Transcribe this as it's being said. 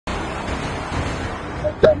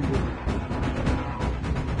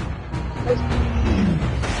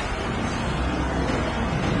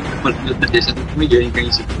जैसे तुम्हें यही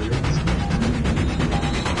कहीं से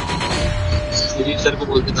सर को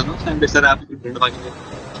बोलते था ना उस टाइम पे, सर आप ढूंढवा के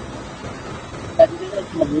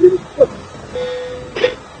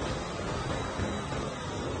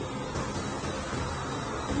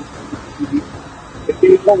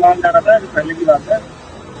इतना मान जा रहा था पहले की बात है।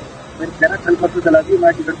 मैंने कह रहा कल परसों चला दी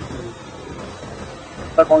मैं टिकट बुक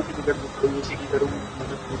कौन सी टिकट बुक करूँ, उसी की करूँ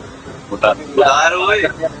उतार ओए।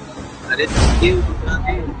 अरे ये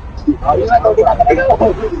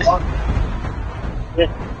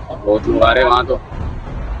वो तुम्हारे वहाँ तो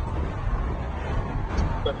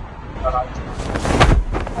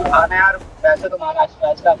यार वैसे तो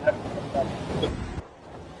महाराष्ट्र का घर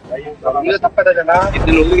ये सब पता चला।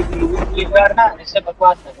 कितने लोग एक बार ना इससे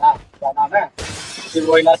बकवास था, क्या नाम है, फिर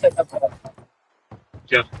रोयला से सब पता था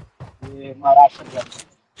क्या ये महाराष्ट्र का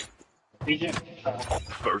ठीक है।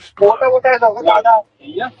 छोटा मोटा ऐसा होगा ज्यादा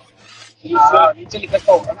नीचे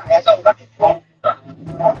लिखा होगा ना, ऐसा होगा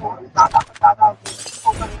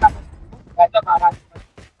ऐसा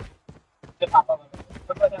महाराष्ट्र पापा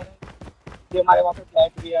ये हमारे वहाँ पे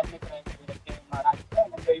फ्लैट भी है, हमने किराए पे रखे हैं महाराष्ट्र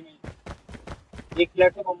मुंबई में। एक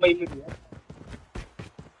फ्लैट तो मुंबई में भी है।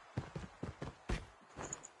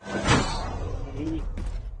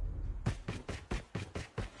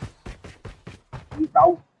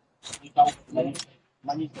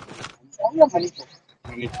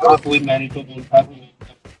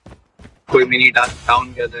 कोई मिनी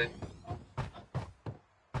टाउन कहते हैं,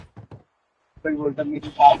 कोई बोलता मेरी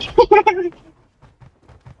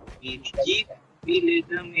जीत भी ले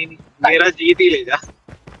जा, मेरा जीत ही ले जा।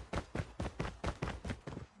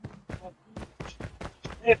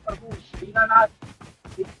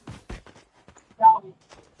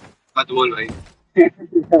 मत बोल भाई।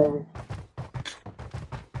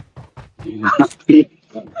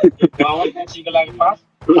 के पास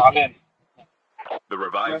The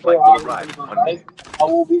revived flight will arrive in 1 minute.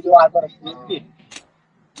 वो भी जो आकर रखी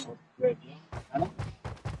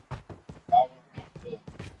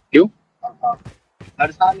क्यों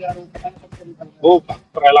हर साल यार वो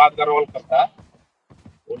प्रहलाद का रोल करता है,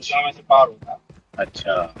 उड़ीसा में से पार होता है।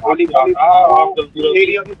 अच्छा होली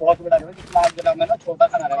एरिया भी बहुत बड़ा है, जितना जिला में ना छोटा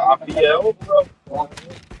सा ना आप भी है वो पूरा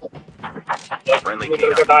Friendly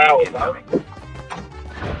canine incoming.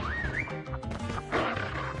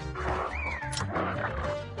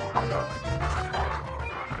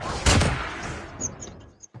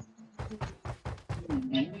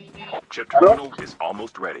 Chip terminal is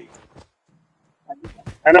almost ready.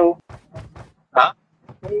 Hello हाँ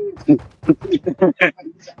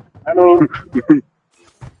हेलो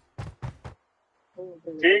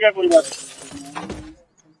ठीक है कोई बात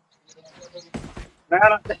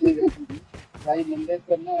नहीं भाई मंदिर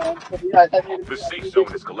करना है कभी ऐसा The safe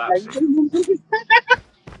zone is collapsing.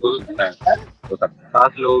 हो सकता है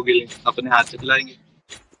 7 लोगों के लिए अपने हाथ से खिलाएंगे।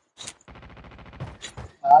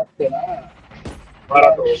 हाथ से ना बड़ा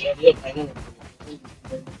तो ये फाइनल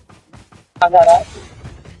आ रहा है।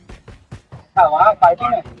 हाँ वहाँ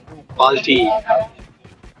फाइटिंग है पालची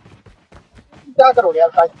क्या करोगे यार,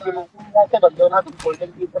 फाइटिंग में ऐसे बंदे हो ना तुम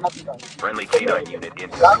गोल्डन की इतना पीता Friendly canine unit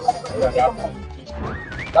inside.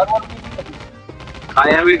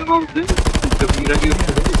 खाया भी कहाँ उसने कबीरा की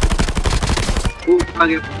वो आ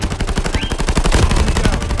गया।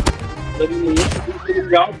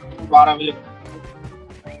 जाओ 12 बजे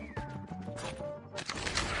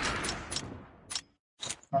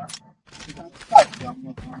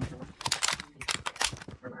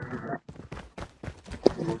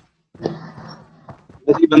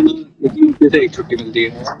ऐसी बंदी लेकिन से एक छुट्टी मिलती है।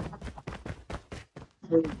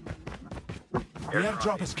 The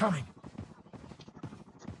airdrop is coming.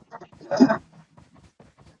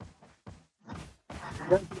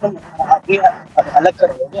 अलग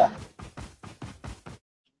करोगे क्या?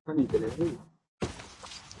 नहीं चलेगा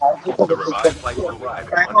The revived flight will arrive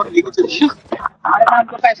in 1 और minute. लेके चलिए। हमारे नाम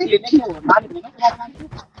को पैसे लेने के हो ना लेने तुम्हारे नाम को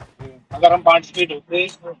अगर हम पार्टिसिपेट होते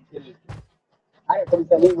अरे तुम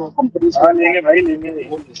चलेंगे वो कंपनी हाँ लेंगे भाई लेंगे।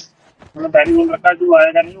 मैंने पहले बोल रखा जो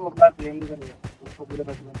आएगा नहीं वो अपना क्लेम नहीं करेगा उसको पूरे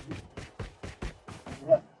पैसे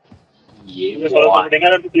ये सौ देगा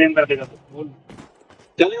अगर तू क्लेम कर देगा तो बोल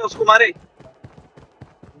चले उसको मारे।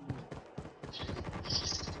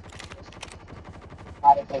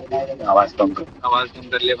 आवाज कम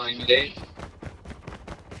कर ले भाई मेरे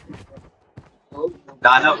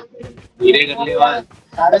दानव धीरे कर ले आवाज।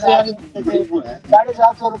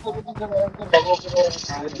 750 रुपए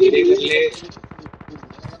धीरे कर ले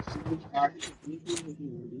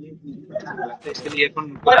इसके लिए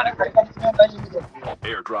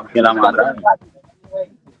Airdrop is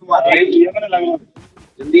coming. ये मैंने लगा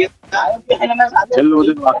जल्दी चल लो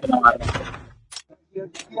दिन बात करना मार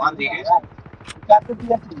मार दी गई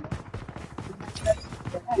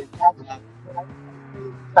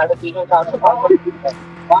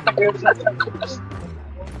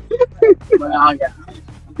मैं आ गया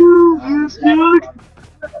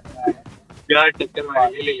यार टक्कर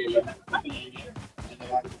मारी ले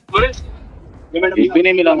अरे एक भी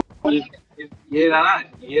नहीं मिला मुझे ये रहा ना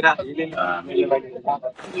ये रहा ये ले मेरे भाई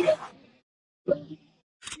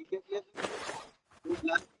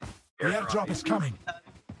The airdrop is coming.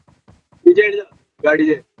 पीछे हट जा गाड़ी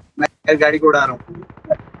से मैं गाड़ी को उड़ा रहा हूँ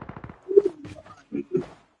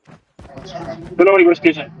चलो रिवर्स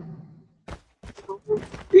स्टेशन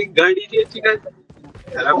एक गाड़ी थी अच्छी का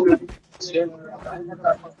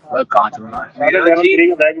कांच में मेरा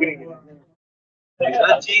चीज बैग भी नहीं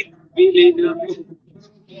मेरा चीज भी ले जा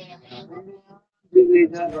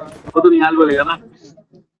वो तो निहाल बोलेगा ना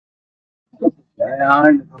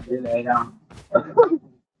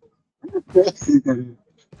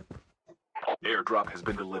Airdrop has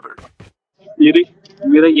been delivered. ये देख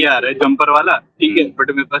मेरा ये आ रहा है जंपर वाला ठीक है बट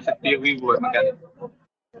मेरे पास शक्ति अभी वो है मैकेनिक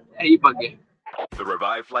यही पक गया The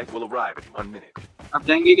revived flight will arrive in 1 minute. अब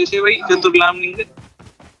जाएंगे कैसे भाई चतुर्लाम नहीं है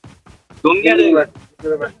तुम क्या जाएगा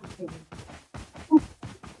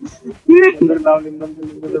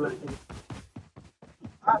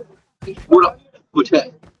पूरा कुछ है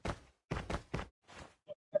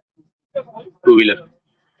टू व्हीलर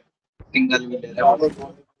सिंगल व्हीलर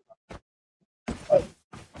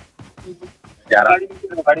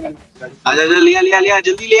आजा आजा लिया लिया लिया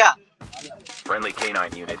जल्दी लिया Friendly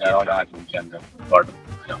canine unit और incoming. आदमी के अंदर बॉर्डर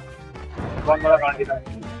कौन बड़ा गाड़ी था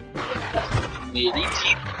मेरी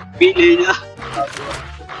जीप भी ले जा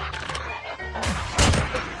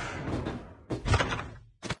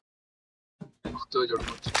तो जोड़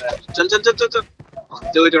चल चल चल चल चल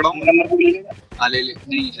तो जोड़ाऊं नंबर को ले लेगा हाँ ले ले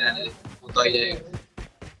नहीं रहने दे वो तो आ ही जाएगा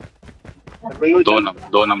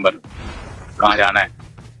दो नंबर कहाँ जाना है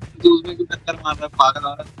तो उसमें क्यों टक्कर मार रहा है पागल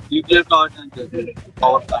आ रहा है nuclear power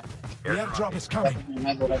power plant The airdrop is coming.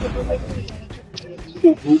 मैं बोला भूख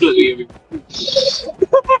लगी है अभी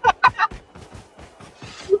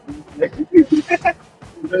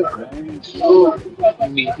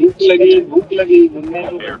भूख लगी घूमने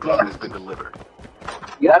को Airdrop has been delivered.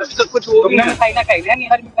 यार अभी तक कुछ वो भी नहीं मिठाई ना खाई नहीं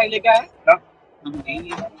हर मिठाई लेके आए हाँ?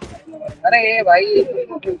 अरे भाई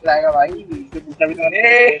जाएगा भाई पूछा भी तो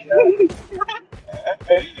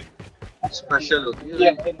स्पेशल होती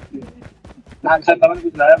है अच्छा तमन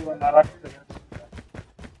कुछ लाया महाराष्ट्र से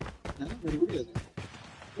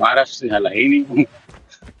महाराष्ट्र से हाला ही नहीं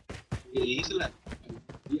यही चला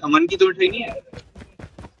ये अमन की तो मिठाई नहीं है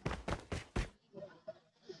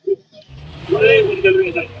अरे जल रही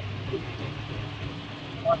है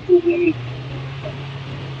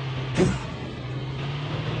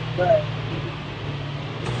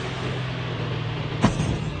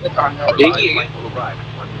देखिए Flight will arrive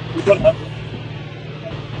in 1 minute. ऊपर था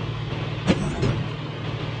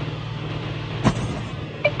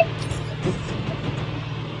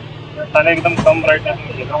साले एकदम कम ब्राइटनेस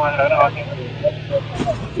में देखा मान रहा है आगे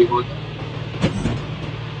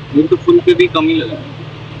ये तो फुल पे भी कम ही लगा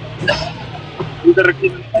इधर रखी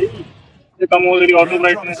भाई ये कम हो गई ऑटो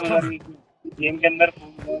ब्राइटनेस हो जा रही है गेम के अंदर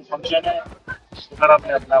फंक्शन है उधर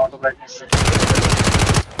आपने अपना auto brightness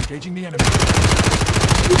Engaging the enemy.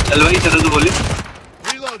 चल भाई चलो तो बोले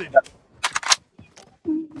Reloading.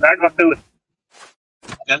 बैट रखते हुए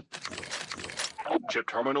चल Chip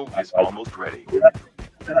terminal is almost ready.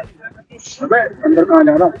 अबे अंदर कहाँ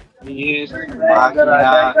जा रहा ये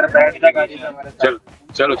इधर बैठ जा गाड़ी में हमारे चल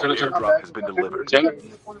चलो चलो चलो. Airdrop has been delivered. चल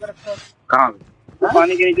कहाँ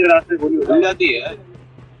पानी के नीचे रास्ते गोली हो खुल जाती है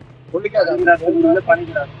गोली क्या जा रास्ते गोली पानी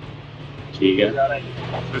के रास्ते ठीक है जा रहा है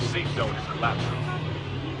The safe zone is collapsing.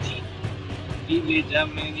 ले जा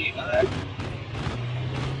मेरी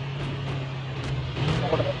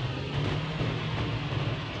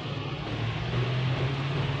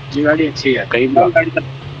जी गाड़ी अच्छी है कहीं गाड़ी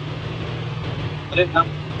अरे हाँ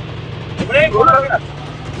अरे घोड़ा लग रहा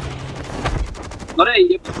अरे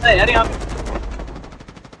ये पता है यार यहाँ पे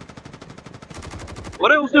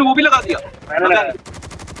अरे उसने वो भी लगा दिया मैंने लगाया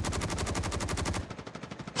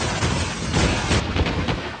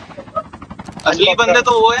असली बंदे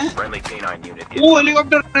तो वो है Friendly canine unit वो incoming.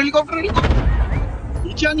 हेलीकॉप्टर हेलीकॉप्टर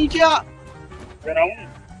नीचे नीचे आ Airdrop.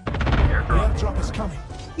 Airdrop is coming.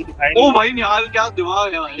 ओ भाई निहाल क्या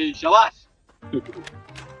दिमाग है भाई शाबाश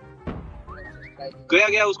गया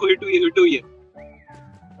गया उसको हिट हुई है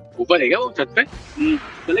ऊपर है क्या वो छत पे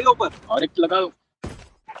चलेगा ऊपर और एक लगा दो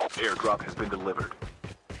Airdrop has been delivered.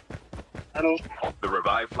 Hello The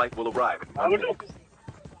revived flight will arrive in 1 minute.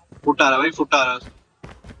 Foot आ रहा भाई, फुट आ रहा।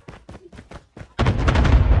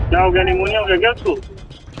 क्या हो गया, निमोनिया हो गया क्या उसको?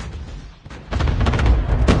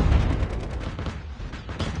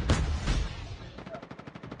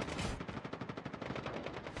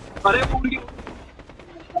 अरे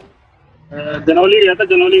जनौली गया था,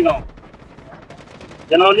 जनौली गांव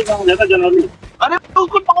गया था, जनौली। अरे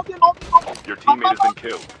उसको Your teammate has been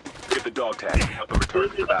killed. Get the dog tag and help them return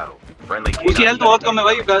to the battle. Friendly उसकी हेल्थ बहुत कम है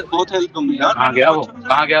भाई, बहुत हेल्थ कम है यार। कहाँ गया वो?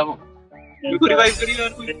 कहाँ गया वो? मेरे को रिवाइव करिए यार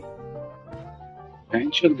कोई।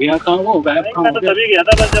 टेंशन गया कहाँ वो? गायब कहाँ मैं हो तो गया? तभी गया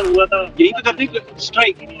था बस जब हुआ था। यही तो करते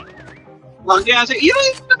स्ट्राइक आगे यहाँ से। ये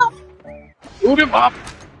अरे बाप,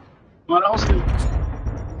 मारा उसने।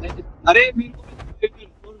 अरे मेरे को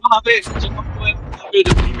वहाँ पे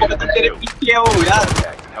तेरे पीछे है वो यार।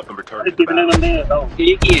 help them return अरे to the कितने battle. बंदे हैं बताओ?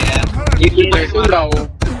 एक ही है यार, एक ही कैसे उड़ा वो?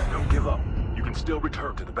 Don't give up. You can still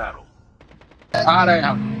return to the battle. आ रहे हैं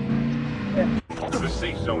हम। The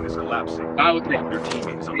safe zone is collapsing. कहाँ उतरे? Your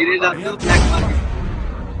teammate is on मेरे the साथ revive. तो ब्लैक मार के।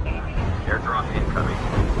 Airdrop incoming.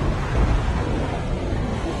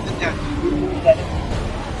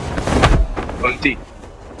 गलती।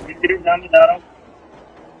 जाने जा रहा हूँ।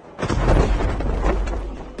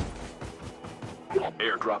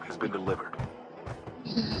 Airdrop has been delivered.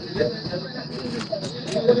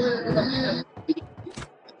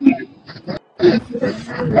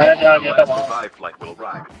 मैं जा गया था Last वहाँ। revived flight will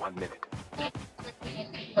arrive in 1 minute.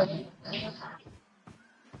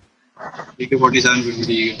 ठीक है 47 फिर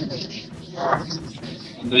ठीक है।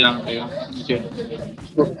 अंदर जाना पड़ेगा नीचे।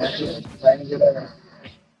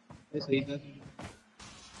 सही था।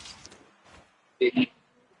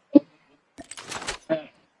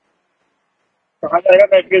 कहाँ जाएगा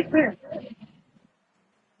बैठ के इससे?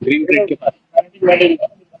 ग्रीन क्रेट के पास।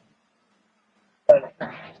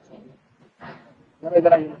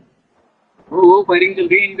 इधर आइए। वो फायरिंग चल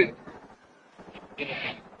रही है इन पे।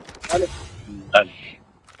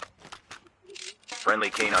 Friendly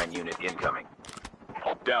canine unit incoming.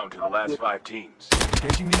 Down to the last 5 teams.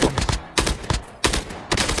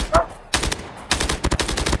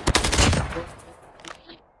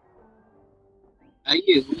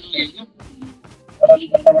 आइए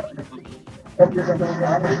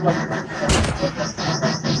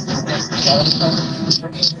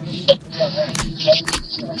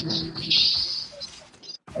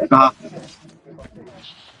कहाँ?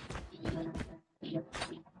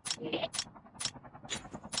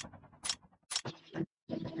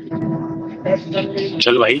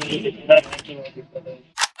 चल भाई,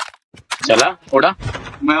 चला उड़ा।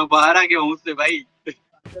 मैं बाहर आ गया हूँ उससे भाई।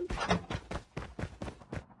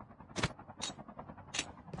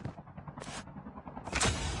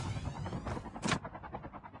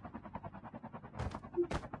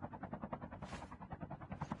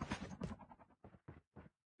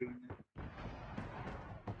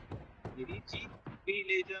 मेरी जीत भी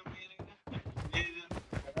ले जा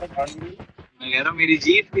मैं कह रहा हूँ मेरी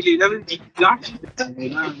जीत भी ले जा, मेरी जीत गांठ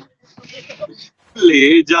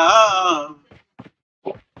ले जा।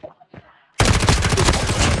 2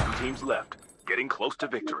 teams left. Getting close to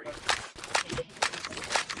victory.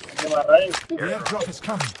 The airdrop is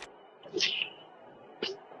coming.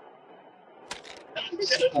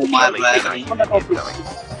 वो मार Friendly रहा है canine भाई। unit incoming.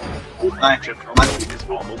 Chip terminal is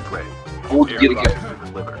almost ready. कूद गिर Airdrop गया। has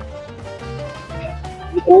been delivered.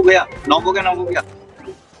 हो गया, नॉक हो गया, नॉक हो गया।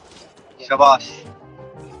 शाबाश।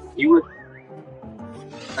 यू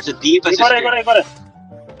अच्छा दीप एक बार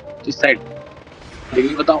किस साइड?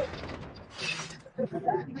 डिग्री बताओ।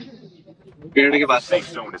 पेड़ के The pass. safe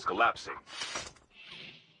zone is collapsing.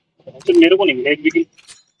 तो मेरे को नहीं मिला एक भी।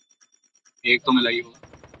 एक तो मिला ही होगा।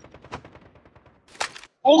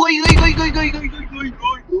 ओ गई।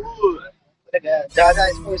 जा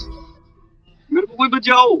इसको मेरे को कोई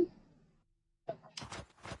बचाओ।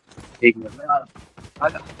 एक मिनट में आ रहा।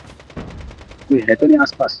 आजा। कोई है तो नहीं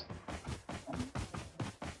आसपास?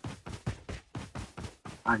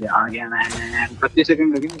 आ गया मैं। 30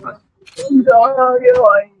 सेकंड लगे मेरे पास। आ गया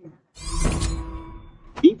भाई।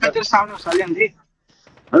 दीप तेरे सामने साले अंधे।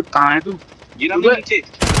 अरे कहाँ है तू? गिरा मैं नीचे।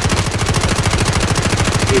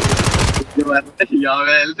 या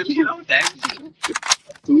मैं हेल्थ ले रहा हूँ टैंक।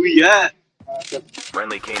 तू ही है।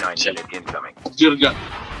 Friendly canine unit incoming. गिर गया।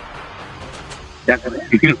 क्या कर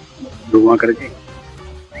रहे हैं? धुआं करके।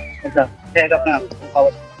 अच्छा टैग अपना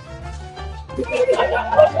पावर।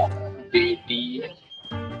 बेटी।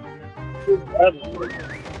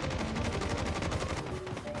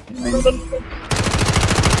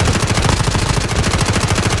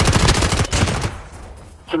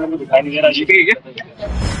 दिखाई नहीं दे रहा। ठीक है।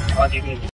 हाँ ठीक है।